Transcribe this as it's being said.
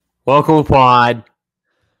Welcome, Pod.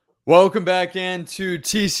 Welcome back into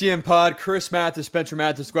TCM Pod. Chris Mathis, Spencer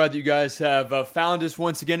Mathis. Glad that you guys have found us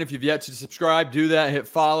once again. If you've yet to subscribe, do that. Hit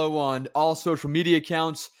follow on all social media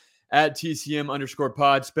accounts at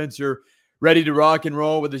TCM_pod. Spencer ready to rock and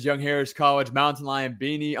roll with his Young Harris College Mountain Lion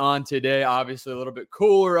beanie on today. Obviously a little bit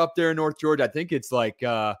cooler up there in North Georgia. I think it's like,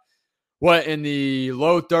 in the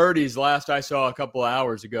low 30s last I saw a couple of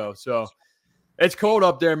hours ago. So it's cold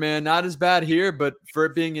up there, man. Not as bad here, but for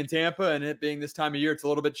it being in Tampa and it being this time of year, it's a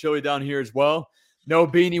little bit chilly down here as well. No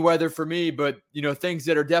beanie weather for me, but things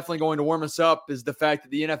that are definitely going to warm us up is the fact that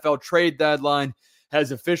the NFL trade deadline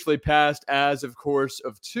has officially passed as, of course,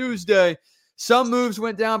 of Tuesday. Some moves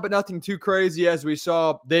went down, but nothing too crazy as we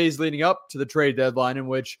saw days leading up to the trade deadline, in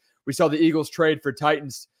which we saw the Eagles trade for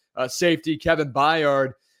Titans safety Kevin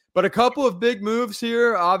Byard. But a couple of big moves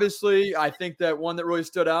here. Obviously, I think that one that really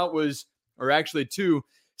stood out was, or actually two,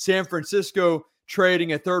 San Francisco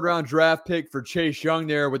trading a third-round draft pick for Chase Young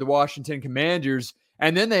there with the Washington Commanders.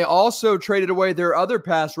 And then they also traded away their other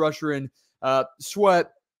pass rusher in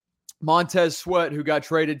Montez Sweat, who got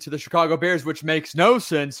traded to the Chicago Bears, which makes no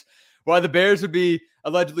sense why the Bears would be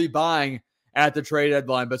allegedly buying at the trade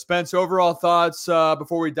deadline. But Spence, overall thoughts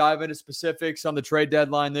before we dive into specifics on the trade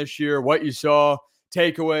deadline this year, what you saw,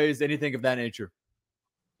 takeaways, anything of that nature?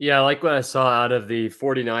 Yeah, I like what I saw out of the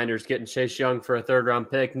 49ers getting Chase Young for a third-round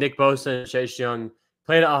pick. Nick Bosa and Chase Young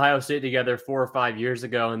played at Ohio State together 4 or 5 years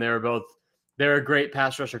ago, and they're a great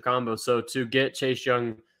pass rusher combo. So to get Chase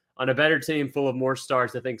Young on a better team full of more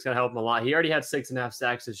stars, I think is going to help him a lot. He already had 6.5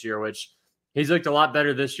 sacks this year, which he's looked a lot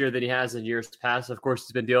better this year than he has in years past. Of course,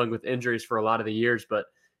 he's been dealing with injuries for a lot of the years, but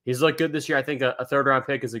he's looked good this year. I think a third-round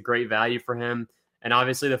pick is a great value for him. And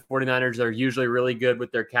obviously the 49ers are usually really good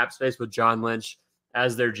with their cap space with John Lynch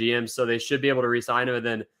as their GM, so they should be able to re-sign him. And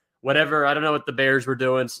then whatever, I don't know what the Bears were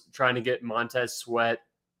doing, trying to get Montez Sweat.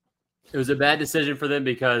 It was a bad decision for them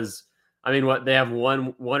because, they have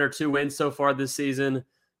one or two wins so far this season.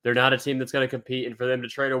 They're not a team that's going to compete, and for them to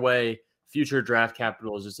trade away future draft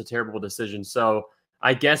capital is just a terrible decision. So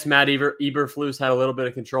I guess Matt Eberflus had a little bit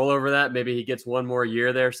of control over that. Maybe he gets one more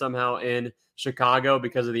year there somehow in Chicago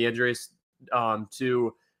because of the injuries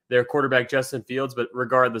to their quarterback, Justin Fields. But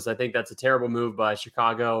regardless, I think that's a terrible move by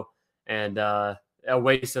Chicago and a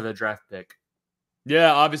waste of a draft pick.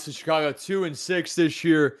 Yeah, obviously Chicago 2-6 this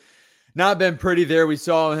year. Not been pretty there. We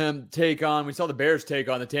saw the Bears take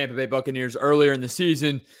on the Tampa Bay Buccaneers earlier in the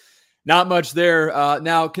season. Not much there.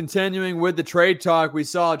 Now, continuing with the trade talk, we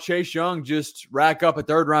saw Chase Young just rack up a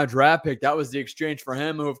third-round draft pick. That was the exchange for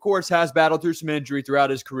him, who, of course, has battled through some injury throughout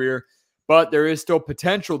his career, but there is still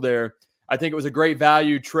potential there. I think it was a great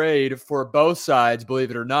value trade for both sides,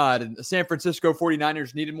 believe it or not. And the San Francisco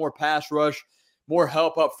 49ers needed more pass rush, more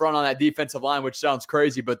help up front on that defensive line, which sounds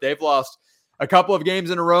crazy, but they've lost a couple of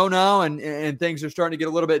games in a row now, and things are starting to get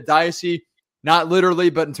a little bit dicey. Not literally,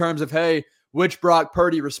 but in terms of, hey, which Brock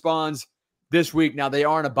Purdy responds this week. Now, they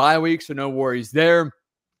are in a bye week, so no worries there.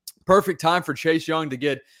 Perfect time for Chase Young to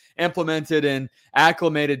get implemented and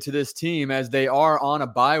acclimated to this team, as they are on a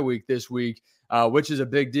bye week this week. Which is a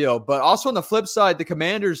big deal. But also on the flip side, the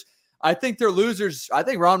Commanders, I think they're losers. I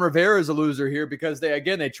think Ron Rivera is a loser here because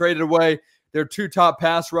they traded away their two top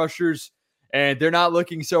pass rushers, and they're not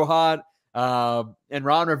looking so hot. And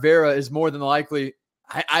Ron Rivera is more than likely,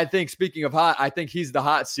 I think, speaking of hot, I think he's the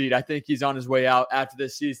hot seat. I think he's on his way out after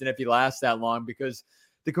this season if he lasts that long, because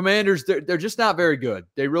the Commanders, they're just not very good.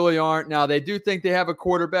 They really aren't. Now, they do think they have a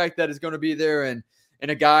quarterback that is going to be there and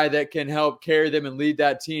a guy that can help carry them and lead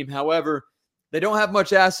that team. However, they don't have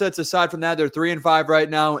much assets aside from that. They're 3-5 right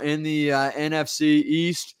now in the NFC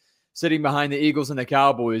East, sitting behind the Eagles and the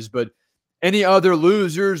Cowboys. But any other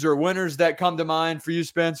losers or winners that come to mind for you,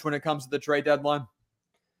 Spence, when it comes to the trade deadline?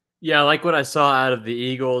 Yeah, I like what I saw out of the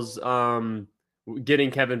Eagles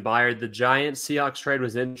getting Kevin Byard. The Giants-Seahawks trade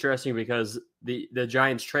was interesting because the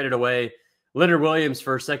Giants traded away Leonard Williams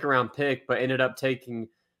for a second-round pick, but ended up taking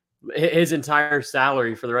his entire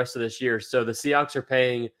salary for the rest of this year. So the Seahawks are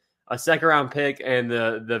paying a second-round pick and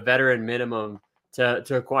the veteran minimum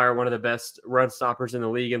to acquire one of the best run stoppers in the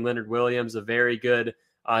league, and Leonard Williams, a very good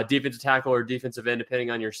defensive tackle or defensive end,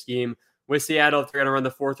 depending on your scheme. With Seattle, if they're going to run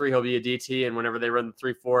the 4-3, he'll be a DT, and whenever they run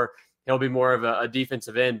the 3-4, he'll be more of a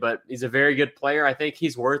defensive end. But he's a very good player. I think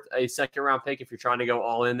he's worth a second-round pick if you're trying to go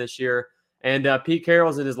all in this year. And Pete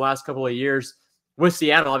Carroll's in his last couple of years with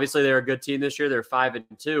Seattle. Obviously, they're a good team this year. They're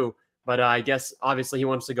 5-2. But I guess, obviously, he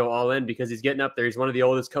wants to go all in because he's getting up there. He's one of the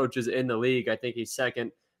oldest coaches in the league. I think he's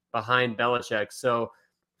second behind Belichick. So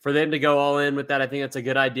for them to go all in with that, I think that's a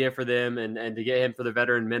good idea for them. And to get him for the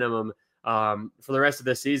veteran minimum for the rest of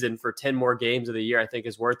the season for 10 more games of the year, I think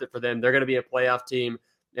is worth it for them. They're going to be a playoff team.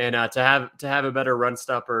 And to have a better run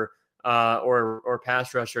stopper or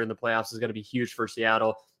pass rusher in the playoffs is going to be huge for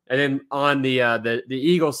Seattle. And then on the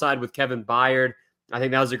Eagles side with Kevin Byard, I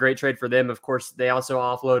think that was a great trade for them. Of course, they also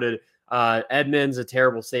offloaded Edmonds, a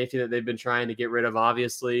terrible safety that they've been trying to get rid of,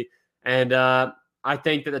 obviously. And I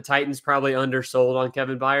think that the Titans probably undersold on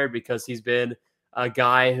Kevin Byard because he's been a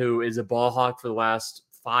guy who is a ball hawk for the last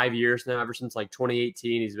 5 years now, ever since like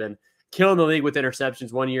 2018. He's been killing the league with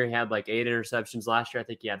interceptions. One year he had like 8 interceptions. Last year, I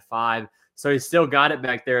think he had 5. So he's still got it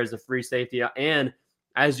back there as a free safety. And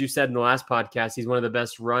as you said in the last podcast, he's one of the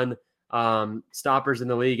best run stoppers in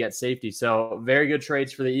the league at safety. So very good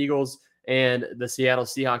trades for the Eagles and the Seattle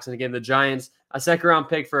Seahawks. And again, the Giants, a second-round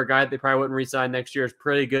pick for a guy that they probably wouldn't re-sign next year is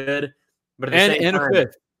pretty good. But at the same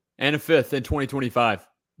time, a fifth in 2025.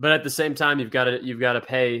 But at the same time, you've got to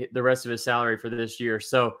pay the rest of his salary for this year.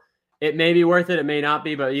 So it may be worth it. It may not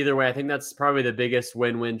be. But either way, I think that's probably the biggest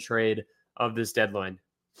win-win trade of this deadline.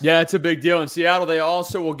 Yeah, it's a big deal. In Seattle, they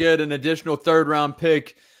also will get an additional third-round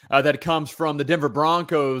pick that comes from the Denver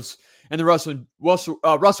Broncos and the Russell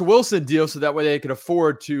Wilson deal, so that way they could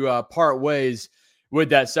afford to part ways with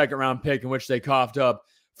that second-round pick in which they coughed up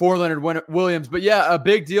for Leonard Williams. But yeah, a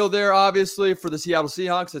big deal there, obviously, for the Seattle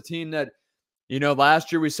Seahawks, a team that,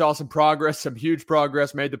 last year we saw some progress, some huge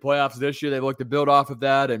progress, made the playoffs. This year they look to build off of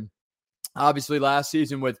that. And obviously last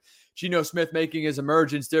season with Geno Smith making his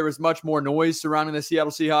emergence, there was much more noise surrounding the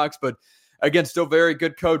Seattle Seahawks. But again, still very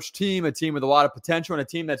good coach team, a team with a lot of potential, and a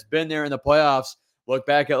team that's been there in the playoffs. Look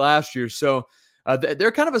back at last year. So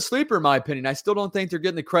they're kind of a sleeper, in my opinion. I still don't think they're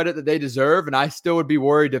getting the credit that they deserve, and I still would be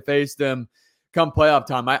worried to face them come playoff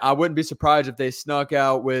time. I wouldn't be surprised if they snuck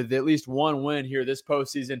out with at least one win here this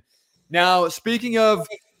postseason. Now, speaking of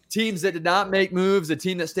teams that did not make moves, the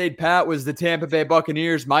team that stayed pat was the Tampa Bay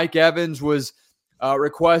Buccaneers. Mike Evans was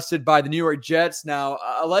requested by the New York Jets. Now,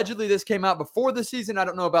 allegedly, this came out before the season. I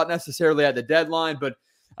don't know about necessarily at the deadline, but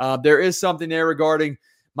there is something there regarding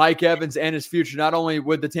Mike Evans and his future, not only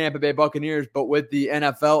with the Tampa Bay Buccaneers, but with the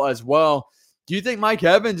NFL as well. Do you think Mike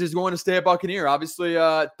Evans is going to stay a Buccaneer? Obviously,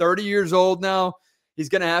 30 years old now. He's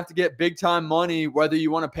going to have to get big-time money, whether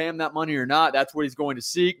you want to pay him that money or not. That's what he's going to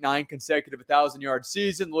seek. 9 consecutive 1,000-yard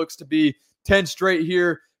season. Looks to be 10 straight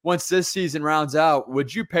here once this season rounds out.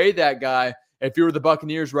 Would you pay that guy if you were the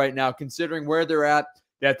Buccaneers right now, considering where they're at?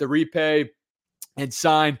 They have to repay and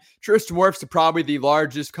sign Tristan Wirfs to probably the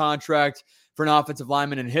largest contract for an offensive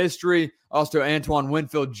lineman in history. Also, Antoine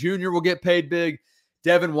Winfield Jr. will get paid big.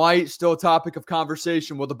 Devin White, still a topic of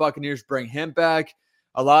conversation. Will the Buccaneers bring him back?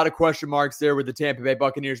 A lot of question marks there with the Tampa Bay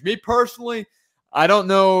Buccaneers. Me personally, I don't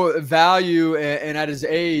know value and at his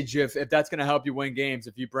age if that's going to help you win games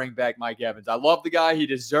if you bring back Mike Evans. I love the guy. He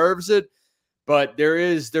deserves it. But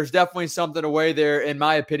there's definitely something away there, in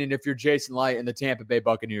my opinion, if you're Jason Light and the Tampa Bay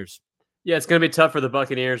Buccaneers. Yeah, it's going to be tough for the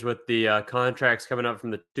Buccaneers with the contracts coming up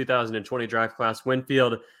from the 2020 draft class.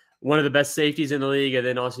 Winfield, one of the best safeties in the league, and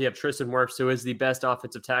then also you have Tristan Wirfs, who is the best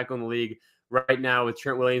offensive tackle in the league right now with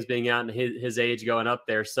Trent Williams being out and his age going up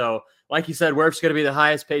there. So, like you said, Wirfs going to be the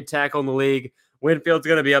highest paid tackle in the league. Winfield's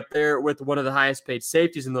going to be up there with one of the highest paid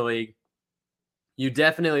safeties in the league. You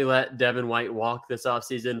definitely let Devin White walk this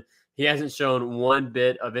offseason. He hasn't shown one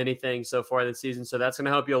bit of anything so far this season, so that's going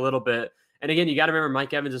to help you a little bit. And again, you got to remember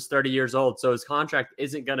Mike Evans is 30 years old, so his contract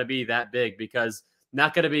isn't going to be that big because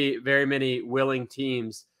not going to be very many willing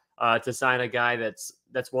teams to sign a guy that's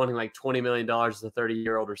wanting like $20 million as a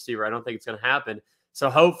 30-year-old receiver. I don't think it's going to happen. So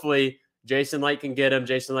hopefully Jason Light can get him.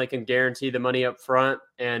 Jason Light can guarantee the money up front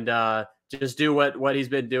and just do what he's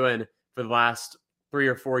been doing for the last 3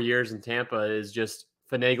 or 4 years in Tampa, is just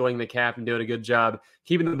finagling the cap and doing a good job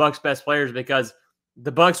keeping the Bucs' best players, because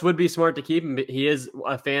the Bucs would be smart to keep him. He is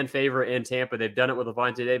a fan favorite in Tampa. They've done it with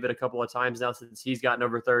Levante David a couple of times now since he's gotten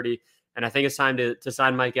over 30. And I think it's time to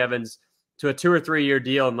sign Mike Evans to a 2 or 3 year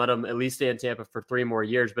deal and let him at least stay in Tampa for 3 more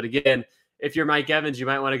years. But again, if you're Mike Evans, you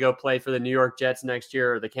might want to go play for the New York Jets next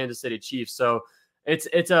year or the Kansas City Chiefs. So it's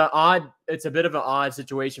a bit of an odd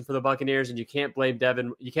situation for the Buccaneers, and you can't blame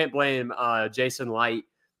Jason Light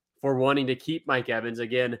for wanting to keep Mike Evans.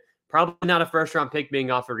 Again, probably not a first-round pick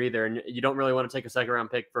being offered either, and you don't really want to take a second-round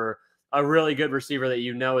pick for a really good receiver that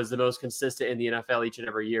you know is the most consistent in the NFL each and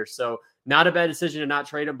every year. So not a bad decision to not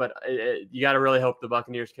trade him, but you got to really hope the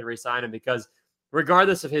Buccaneers can re-sign him, because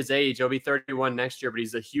regardless of his age, he'll be 31 next year, but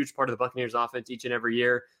he's a huge part of the Buccaneers offense each and every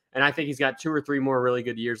year. And I think he's got 2 or 3 more really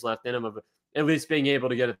good years left in him of at least being able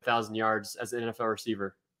to get 1,000 yards as an NFL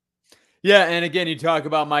receiver. Yeah, and again, you talk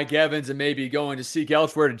about Mike Evans and maybe going to seek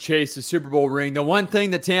elsewhere to chase the Super Bowl ring. The one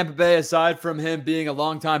thing that Tampa Bay, aside from him being a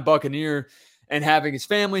longtime Buccaneer and having his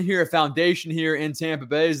family here, a foundation here in Tampa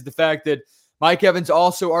Bay, is the fact that Mike Evans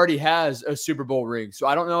also already has a Super Bowl ring. So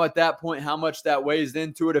I don't know at that point how much that weighs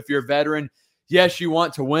into it. If you're a veteran, yes, you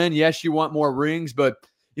want to win. Yes, you want more rings. But,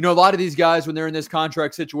 a lot of these guys, when they're in this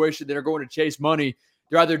contract situation, they're going to chase money.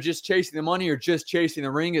 They're either just chasing the money or just chasing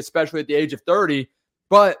the ring, especially at the age of 30.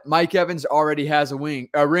 But Mike Evans already has a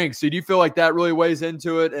ring. So do you feel like that really weighs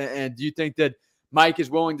into it? And do you think that Mike is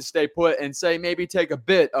willing to stay put and say maybe take a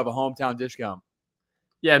bit of a hometown discount?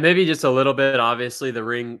 Yeah, maybe just a little bit. Obviously, the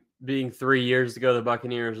ring being 3 years ago, the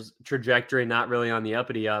Buccaneers' trajectory not really on the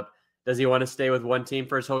uppity up. Does he want to stay with one team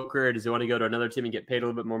for his whole career? Does he want to go to another team and get paid a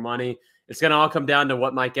little bit more money? It's going to all come down to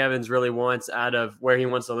what Mike Evans really wants out of where he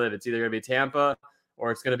wants to live. It's either going to be Tampa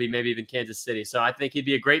or it's going to be maybe even Kansas City. So I think he'd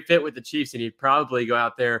be a great fit with the Chiefs, and he'd probably go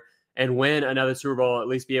out there and win another Super Bowl, at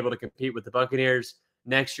least be able to compete with the Buccaneers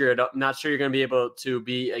next year. I'm not sure you're going to be able to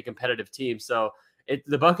be a competitive team. So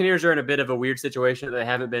the Buccaneers are in a bit of a weird situation that they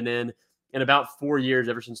haven't been in about 4 years,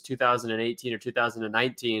 ever since 2018 or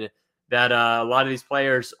 2019, that a lot of these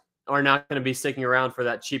players are not going to be sticking around for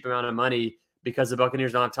that cheap amount of money because the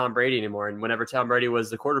Buccaneers don't have Tom Brady anymore. And whenever Tom Brady was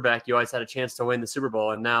the quarterback, you always had a chance to win the Super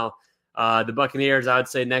Bowl. And now the Buccaneers, I would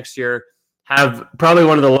say next year, have probably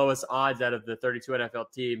one of the lowest odds out of the 32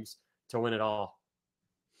 NFL teams to win it all.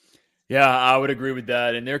 Yeah, I would agree with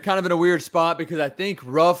that. And they're kind of in a weird spot because I think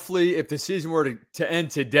roughly if the season were to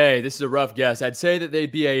end today, this is a rough guess, I'd say that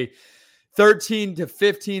they'd be a 13th to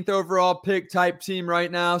 15th overall pick type team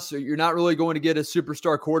right now. So you're not really going to get a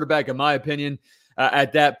superstar quarterback, in my opinion,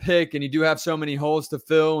 at that pick. And you do have so many holes to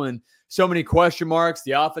fill and so many question marks.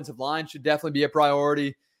 The offensive line should definitely be a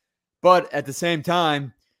priority. But at the same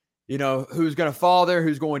time, who's going to fall there,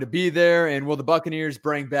 who's going to be there, and will the Buccaneers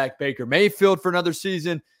bring back Baker Mayfield for another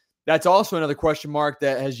season? That's also another question mark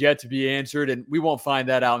that has yet to be answered, and we won't find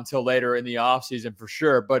that out until later in the offseason for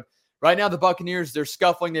sure. But right now, the Buccaneers, they're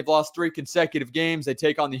scuffling. They've lost 3 consecutive games. They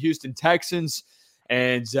take on the Houston Texans,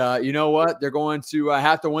 and you know what? They're going to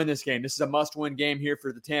have to win this game. This is a must-win game here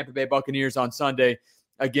for the Tampa Bay Buccaneers on Sunday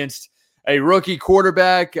against a rookie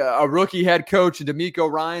quarterback, a rookie head coach, and D'Amico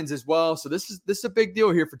Ryans as well. So this is a big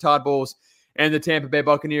deal here for Todd Bowles and the Tampa Bay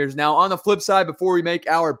Buccaneers. Now, on the flip side, before we make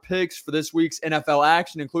our picks for this week's NFL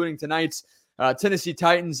action, including tonight's Tennessee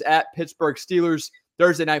Titans at Pittsburgh Steelers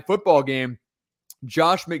Thursday night football game,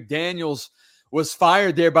 Josh McDaniels was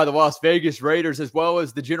fired there by the Las Vegas Raiders, as well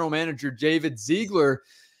as the general manager, David Ziegler.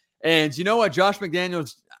 And you know what? Josh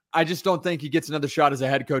McDaniels, I just don't think he gets another shot as a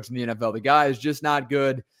head coach in the NFL. The guy is just not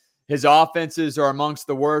good. His offenses are amongst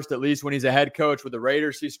the worst, at least when he's a head coach. With the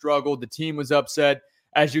Raiders, he struggled. The team was upset,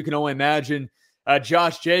 as you can only imagine.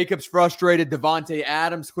 Josh Jacobs frustrated. Devontae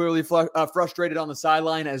Adams clearly frustrated on the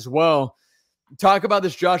sideline as well. Talk about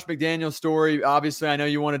this Josh McDaniels story. Obviously, I know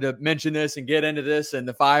you wanted to mention this and get into this and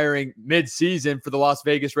the firing mid-season for the Las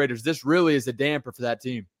Vegas Raiders. This really is a damper for that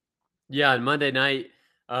team. Yeah, on Monday night,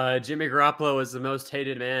 Jimmy Garoppolo was the most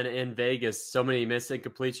hated man in Vegas. So many missed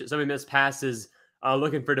incompletions, so many missed passes.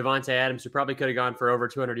 Looking for Devontae Adams, who probably could have gone for over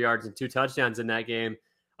 200 yards and 2 touchdowns in that game.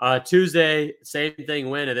 Tuesday, same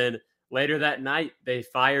thing win. And then later that night, they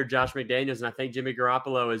fired Josh McDaniels. And I think Jimmy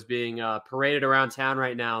Garoppolo is being paraded around town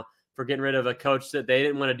right now for getting rid of a coach that they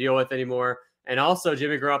didn't want to deal with anymore. And also,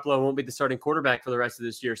 Jimmy Garoppolo won't be the starting quarterback for the rest of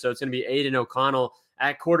this year. So it's going to be Aiden O'Connell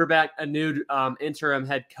at quarterback, a new interim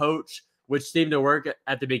head coach, which seemed to work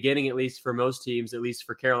at the beginning, at least for most teams, at least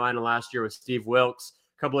for Carolina last year with Steve Wilkes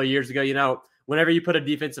a couple of years ago. Whenever you put a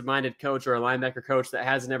defensive-minded coach or a linebacker coach that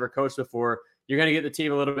hasn't ever coached before, you're going to get the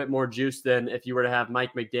team a little bit more juice than if you were to have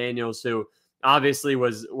Mike McDaniels, who obviously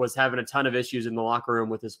was having a ton of issues in the locker room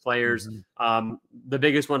with his players. Mm-hmm. The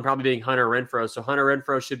biggest one probably being Hunter Renfrow. So Hunter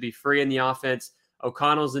Renfrow should be free in the offense.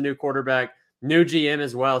 O'Connell's the new quarterback, new GM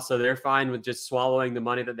as well. So they're fine with just swallowing the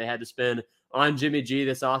money that they had to spend on Jimmy G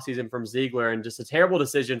this offseason from Ziegler, and just a terrible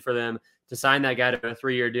decision for them to sign that guy to a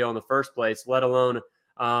 3-year deal in the first place, let alone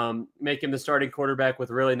make him the starting quarterback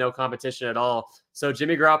with really no competition at all. So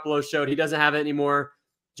Jimmy Garoppolo showed he doesn't have it anymore.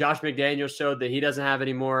 Josh McDaniels showed that he doesn't have it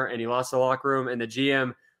anymore, and he lost the locker room. And the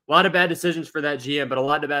GM, a lot of bad decisions for that GM, but a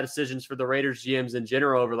lot of bad decisions for the Raiders GMs in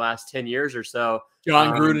general over the last 10 years or so.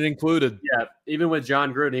 John Gruden included. Yeah, even with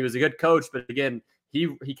John Gruden, he was a good coach, but again,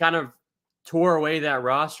 he kind of tore away that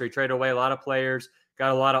roster. He traded away a lot of players,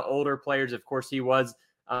 got a lot of older players. Of course, he was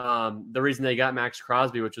the reason they got Max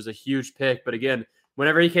Crosby, which was a huge pick. But again,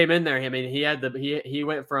 whenever he came in there, I mean, he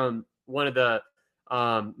went from one of the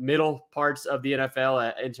middle parts of the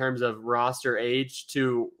NFL in terms of roster age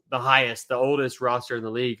to the highest, the oldest roster in the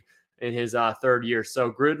league in his third year.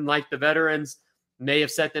 So Gruden, like the veterans, may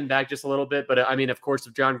have set them back just a little bit. But I mean, of course,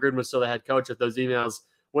 if John Gruden was still the head coach, if those emails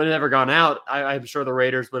would have never gone out, I'm sure the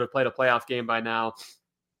Raiders would have played a playoff game by now.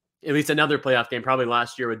 at least another playoff game, probably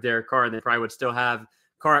last year with Derek Carr, and they probably would still have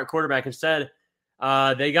Carr at quarterback instead.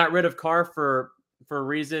 They got rid of Carr for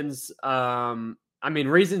reasons.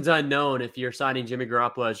 Reasons unknown. If you're signing Jimmy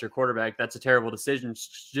Garoppolo as your quarterback, that's a terrible decision.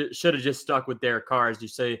 Should have just stuck with Derek Carr, as you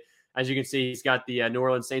say. As you can see, he's got the New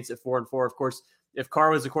Orleans Saints at 4-4. Of course, if Carr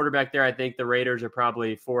was the quarterback there, I think the Raiders are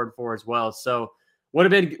probably 4-4 as well. So would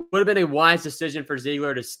have been a wise decision for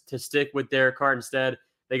Ziegler to stick with Derek Carr instead.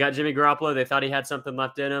 They got Jimmy Garoppolo. They thought he had something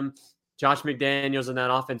left in him. Josh McDaniels in that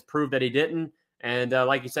offense proved that he didn't. And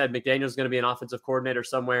like you said, McDaniels is going to be an offensive coordinator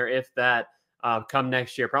somewhere, if that, come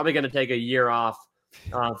next year. Probably going to take a year off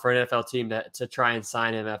for an NFL team to try and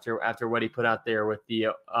sign him after what he put out there with the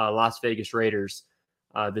Las Vegas Raiders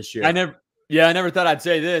this year. I never thought I'd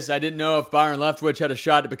say this. I didn't know if Byron Leftwich had a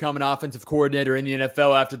shot to become an offensive coordinator in the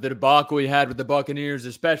NFL after the debacle he had with the Buccaneers,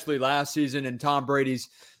 especially last season and Tom Brady's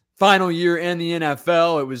final year in the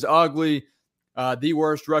NFL. It was ugly, the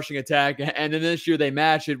worst rushing attack. And then this year they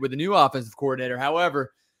match it with a new offensive coordinator.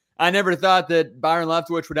 However, I never thought that Byron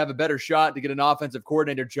Leftwich would have a better shot to get an offensive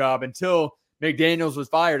coordinator job until McDaniels was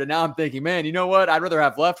fired. And now I'm thinking, man, you know what? I'd rather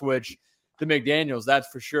have Leftwich than McDaniels, that's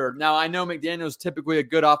for sure. Now, I know McDaniels is typically a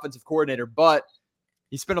good offensive coordinator, but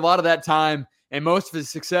he spent a lot of that time and most of his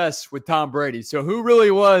success with Tom Brady. So who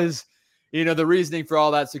really was, the reasoning for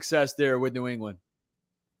all that success there with New England?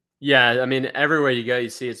 Yeah, I mean, everywhere you go, you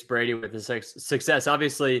see it's Brady with his success.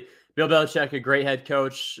 Obviously, Bill Belichick, a great head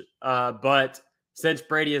coach, but since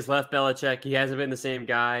Brady has left Belichick, he hasn't been the same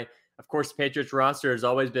guy. Of course, the Patriots roster has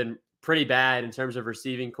always been pretty bad in terms of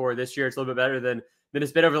receiving core. This year, it's a little bit better than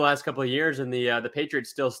it's been over the last couple of years, and the Patriots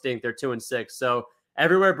still stink. They're 2-6. So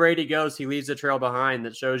everywhere Brady goes, he leaves a trail behind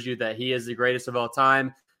that shows you that he is the greatest of all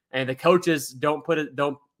time. And the coaches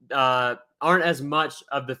aren't as much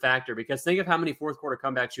of the factor, because think of how many fourth quarter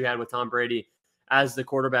comebacks you had with Tom Brady as the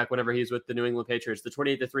quarterback whenever he was with the New England Patriots. The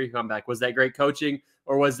 28-3 comeback, was that great coaching,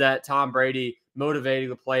 or was that Tom Brady motivating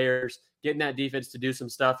the players, getting that defense to do some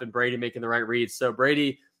stuff, and Brady making the right reads? So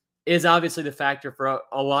Brady is obviously the factor for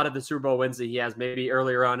a lot of the Super Bowl wins that he has, maybe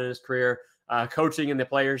earlier on in his career. Coaching and the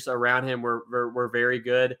players around him were very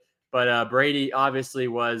good, but Brady obviously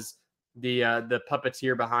was the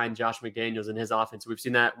puppeteer behind Josh McDaniels and his offense. We've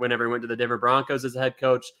seen that whenever he went to the Denver Broncos as a head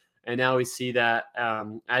coach, and now we see that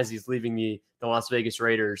as he's leaving the Las Vegas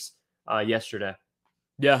Raiders yesterday.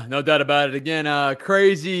 Yeah, no doubt about it. Again,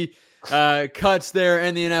 crazy cuts there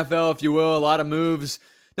in the NFL, if you will. A lot of moves.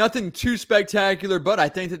 Nothing too spectacular, but I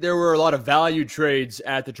think that there were a lot of value trades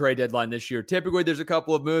at the trade deadline this year. Typically, there's a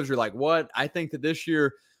couple of moves you're like, what? I think that this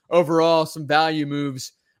year, overall, some value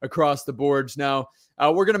moves across the boards. Now,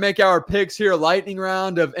 we're going to make our picks here, lightning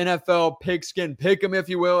round of NFL pigskin pick'em, if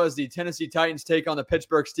you will, as the Tennessee Titans take on the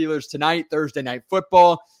Pittsburgh Steelers tonight, Thursday Night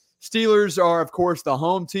Football. Steelers are, of course, the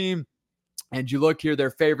home team, and you look here, they're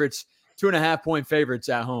favorites, 2.5-point favorites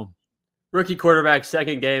at home. Rookie quarterback,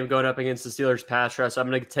 second game going up against the Steelers pass rush. I'm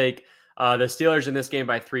going to take the Steelers in this game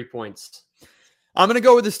by 3 points. I'm going to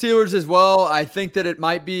go with the Steelers as well. I think that it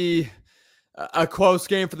might be a close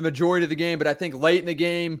game for the majority of the game, but I think late in the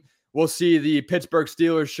game, we'll see the Pittsburgh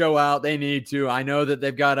Steelers show out. They need to. I know that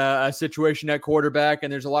they've got a situation at quarterback,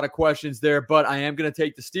 and there's a lot of questions there, but I am going to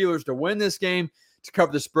take the Steelers to win this game, to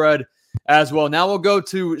cover the spread as well. Now we'll go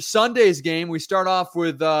to Sunday's game. We start off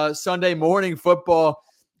with Sunday morning football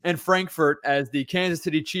in Frankfurt as the Kansas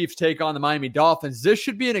City Chiefs take on the Miami Dolphins. This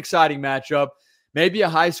should be an exciting matchup, maybe a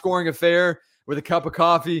high-scoring affair with a cup of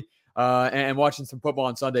coffee and watching some football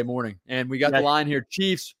on Sunday morning. And we got the line here,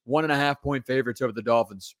 Chiefs, 1.5-point favorites over the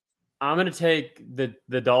Dolphins. I'm going to take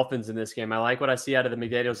the Dolphins in this game. I like what I see out of the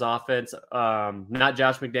McDaniels offense. Not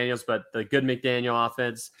Josh McDaniels, but the good McDaniel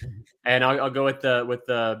offense. And I'll go with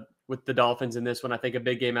the Dolphins in this one. I think a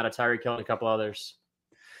big game out of Tyreek Hill and a couple others.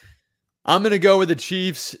 I'm going to go with the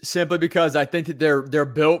Chiefs simply because I think that they're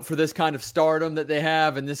built for this kind of stardom that they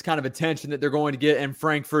have and this kind of attention that they're going to get in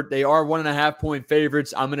Frankfurt. They are 1.5-point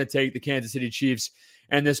favorites. I'm going to take the Kansas City Chiefs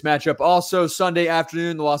in this matchup. Also, Sunday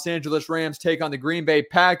afternoon, the Los Angeles Rams take on the Green Bay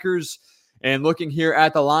Packers. And looking here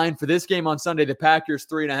at the line for this game on Sunday, the Packers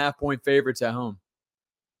 3.5-point favorites at home.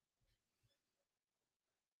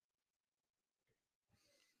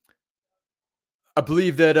 I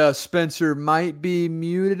believe that Spencer might be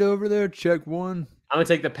muted over there. Check one. I'm going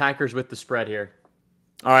to take the Packers with the spread here.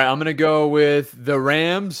 All right, I'm going to go with the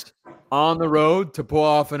Rams on the road to pull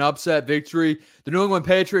off an upset victory. The New England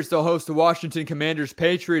Patriots, they'll host the Washington Commanders.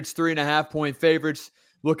 Patriots, 3.5-point favorites,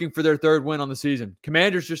 looking for their third win on the season.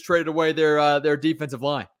 Commanders just traded away their defensive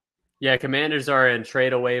line. Yeah, Commanders are in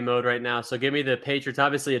trade away mode right now. So give me the Patriots.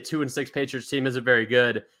 Obviously, a 2-6 Patriots team isn't very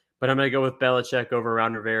good, but I'm going to go with Belichick over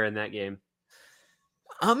Ron Rivera in that game.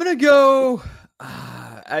 I'm going to go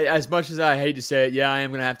as much as I hate to say it, yeah, I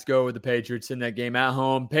am going to have to go with the Patriots in that game at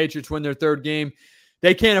home. Patriots win their third game.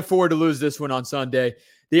 They can't afford to lose this one on Sunday.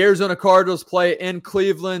 The Arizona Cardinals play in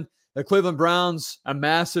Cleveland. The Cleveland Browns, a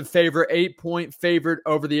massive favorite, 8-point favorite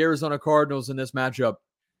over the Arizona Cardinals in this matchup.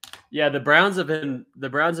 Yeah, the Browns have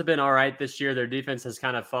been all right this year. Their defense has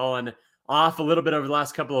kind of fallen off a little bit over the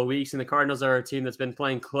last couple of weeks, and the Cardinals are a team that's been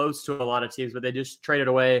playing close to a lot of teams, but they just traded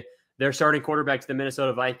away their starting quarterback to the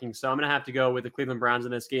Minnesota Vikings. So I'm going to have to go with the Cleveland Browns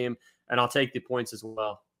in this game, and I'll take the points as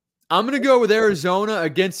well. I'm going to go with Arizona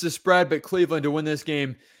against the spread, but Cleveland to win this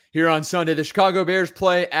game here on Sunday. The Chicago Bears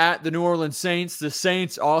play at the New Orleans Saints. The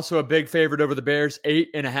Saints also a big favorite over the Bears,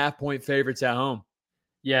 8.5-point favorites at home.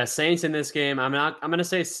 Yeah, Saints in this game. I'm gonna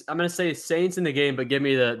say Saints in the game, but give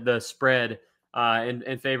me the spread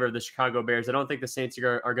in favor of the Chicago Bears. I don't think the Saints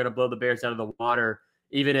are going to blow the Bears out of the water,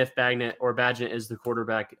 even if Badgett is the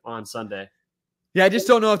quarterback on Sunday. Yeah, I just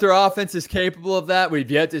don't know if their offense is capable of that.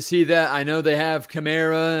 We've yet to see that. I know they have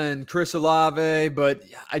Kamara and Chris Olave, but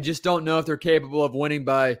I just don't know if they're capable of winning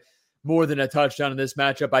by more than a touchdown in this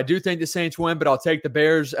matchup. I do think the Saints win, but I'll take the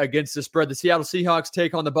Bears against the spread. The Seattle Seahawks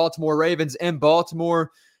take on the Baltimore Ravens in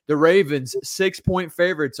Baltimore. The Ravens, 6-point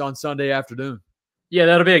favorites on Sunday afternoon. Yeah,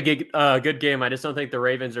 that'll be a good game. I just don't think the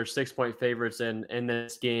Ravens are 6-point favorites in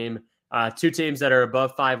this game. Two teams that are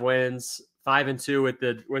above 5 wins, 5-2 with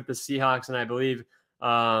the Seahawks, and I believe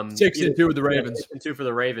 6-2 with the Ravens. 6-2 for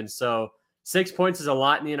the Ravens. So 6 points is a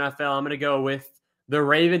lot in the NFL. I'm going to go with the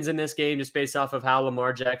Ravens in this game just based off of how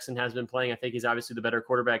Lamar Jackson has been playing. I think he's obviously the better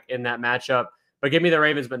quarterback in that matchup. But give me the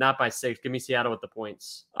Ravens, but not by 6. Give me Seattle with the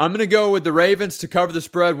points. I'm going to go with the Ravens to cover the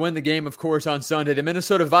spread, win the game, of course, on Sunday. The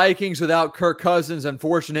Minnesota Vikings without Kirk Cousins,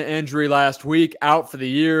 unfortunate injury last week, out for the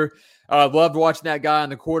year. Loved watching that guy on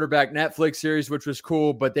the quarterback Netflix series, which was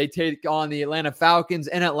cool. But they take on the Atlanta Falcons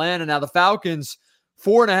in Atlanta. Now the Falcons,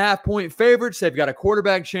 4.5-point favorites. They've got a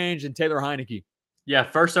quarterback change in Taylor Heineke. Yeah,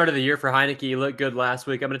 first start of the year for Heineke. He looked good last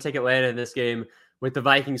week. I'm going to take Atlanta in this game with the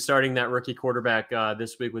Vikings starting that rookie quarterback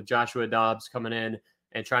this week with Joshua Dobbs coming in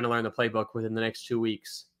and trying to learn the playbook within the next 2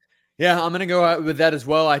 weeks. Yeah, I'm going to go out with that as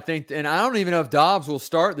well, I think. And I don't even know if Dobbs will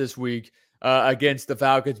start this week against the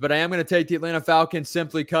Falcons, but I am going to take the Atlanta Falcons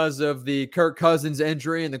simply because of the Kirk Cousins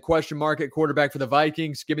injury and the question mark at quarterback for the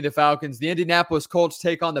Vikings. Give me the Falcons. The Indianapolis Colts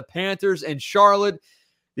take on the Panthers in Charlotte.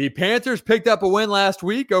 The Panthers picked up a win last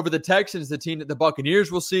week over the Texans, the team that the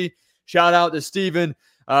Buccaneers will see. Shout out to Steven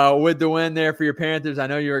with the win there for your Panthers. I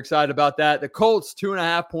know you're excited about that. The Colts,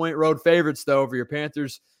 2.5-point road favorites, though, over your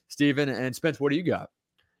Panthers. Steven and Spence, what do you got?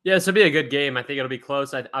 Yeah, this will be a good game. I think it'll be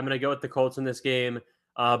close. I'm going to go with the Colts in this game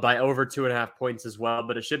by over 2.5 points as well,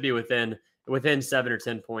 but it should be within 7 or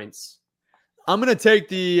 10 points. I'm going to take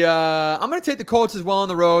the Colts as well on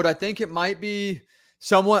the road. I think it might be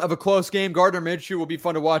somewhat of a close game. Gardner Minshew will be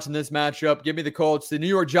fun to watch in this matchup. Give me the Colts. The New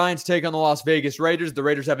York Giants take on the Las Vegas Raiders. The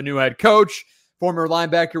Raiders have a new head coach, former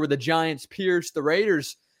linebacker with the Giants, Pierce. The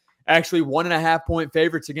Raiders actually 1.5-point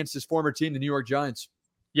favorites against his former team, the New York Giants.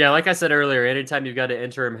 Yeah, like I said earlier, anytime you've got an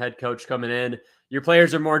interim head coach coming in, your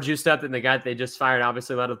players are more juiced up than the guy that they just fired.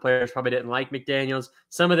 Obviously, a lot of the players probably didn't like McDaniels.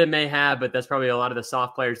 Some of them may have, but that's probably a lot of the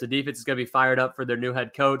soft players. The defense is going to be fired up for their new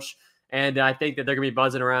head coach. And I think that they're going to be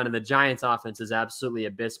buzzing around, and the Giants' offense is absolutely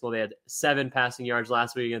abysmal. They had 7 passing yards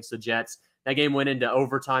last week against the Jets. That game went into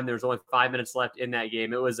overtime. There was only 5 minutes left in that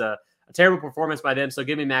game. It was a terrible performance by them. So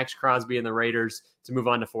give me Max Crosby and the Raiders to move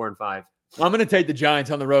on to 4-5. Well, I'm going to take the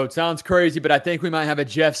Giants on the road. Sounds crazy, but I think we might have a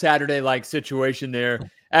Jeff Saturday-like situation there,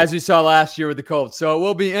 as we saw last year with the Colts. So it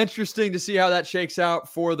will be interesting to see how that shakes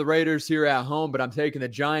out for the Raiders here at home, but I'm taking the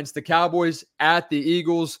Giants. The Cowboys at the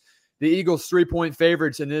Eagles. The Eagles 3-point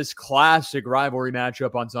favorites in this classic rivalry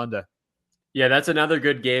matchup on Sunday. Yeah, that's another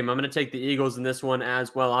good game. I'm going to take the Eagles in this one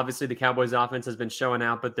as well. Obviously, the Cowboys offense has been showing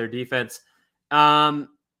out, but their defense causes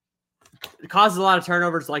a lot of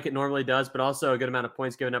turnovers like it normally does, but also a good amount of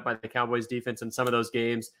points given up by the Cowboys defense in some of those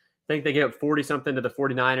games. I think they get 40-something to the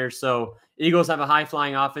 49ers. So Eagles have a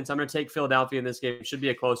high-flying offense. I'm going to take Philadelphia in this game. It should be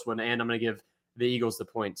a close one, and I'm going to give the Eagles the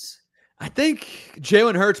points. I think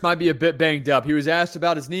Jalen Hurts might be a bit banged up. He was asked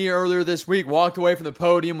about his knee earlier this week, walked away from the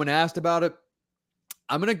podium when asked about it.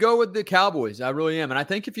 I'm going to go with the Cowboys. I really am. And I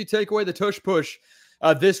think if you take away the tush-push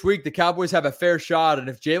this week, the Cowboys have a fair shot. And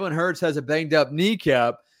if Jalen Hurts has a banged-up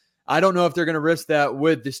kneecap, I don't know if they're going to risk that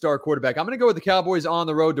with the star quarterback. I'm going to go with the Cowboys on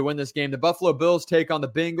the road to win this game. The Buffalo Bills take on the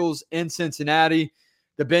Bengals in Cincinnati.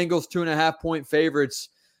 The Bengals 2.5-point favorites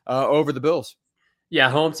over the Bills. Yeah,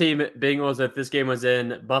 home team Bengals. If this game was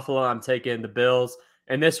in Buffalo, I'm taking the Bills.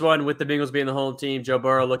 And this one, with the Bengals being the home team, Joe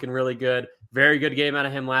Burrow looking really good. Very good game out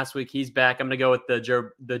of him last week. He's back. I'm going to go with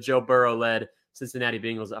the Joe Burrow-led Cincinnati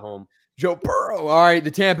Bengals at home. Joe Burrow. All right,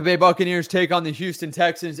 the Tampa Bay Buccaneers take on the Houston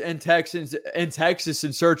Texans in Texas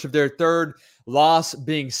in search of their third loss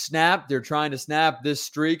being snapped. They're trying to snap this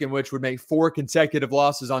streak, in which would make 4 consecutive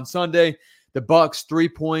losses on Sunday. The Bucs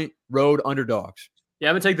 3-point road underdogs. Yeah,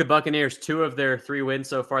 I'm going to take the Buccaneers. 2 of their 3 wins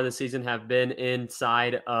so far this season have been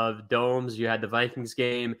inside of domes. You had the Vikings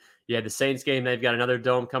game. You had the Saints game. They've got another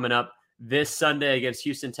dome coming up this Sunday against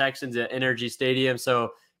Houston Texans at Energy Stadium.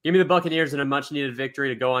 So give me the Buccaneers in a much-needed victory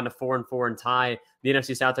to go on to 4-4 and tie the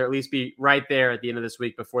NFC South, or at least be right there at the end of this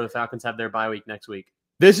week before the Falcons have their bye week next week.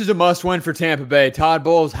 This is a must-win for Tampa Bay. Todd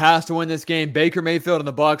Bowles has to win this game. Baker Mayfield and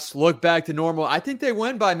the Bucs look back to normal. I think they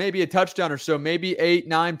win by maybe a touchdown or so, maybe 8,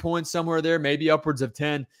 9 points, somewhere there, maybe upwards of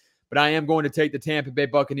 10. But I am going to take the Tampa Bay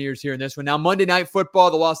Buccaneers here in this one. Now, Monday Night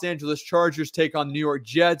Football, the Los Angeles Chargers take on the New York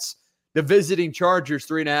Jets. The visiting Chargers,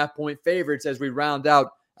 3.5-point favorites as we round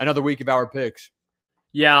out another week of our picks.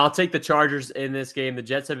 Yeah, I'll take the Chargers in this game. The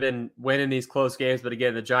Jets have been winning these close games, but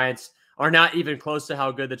again, the Giants are not even close to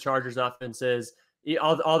how good the Chargers offense is.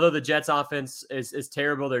 Although the Jets offense is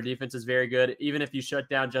terrible, their defense is very good. Even if you shut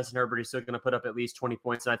down Justin Herbert, he's still going to put up at least 20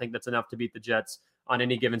 points, and I think that's enough to beat the Jets on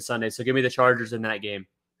any given Sunday. So give me the Chargers in that game.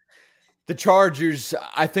 The Chargers,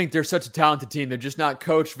 I think they're such a talented team. They're just not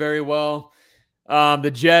coached very well.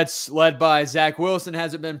 The Jets, led by Zach Wilson,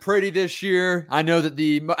 hasn't been pretty this year. I know that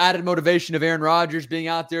the added motivation of Aaron Rodgers being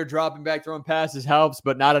out there, dropping back, throwing passes helps,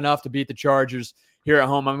 but not enough to beat the Chargers here at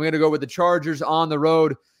home. I'm going to go with the Chargers on the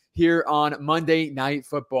road here on Monday Night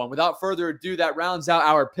Football. And without further ado, that rounds out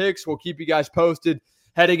our picks. We'll keep you guys posted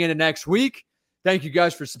heading into next week. Thank you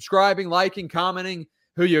guys for subscribing, liking, commenting,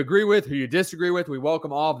 who you agree with, who you disagree with. We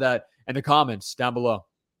welcome all of that in the comments down below.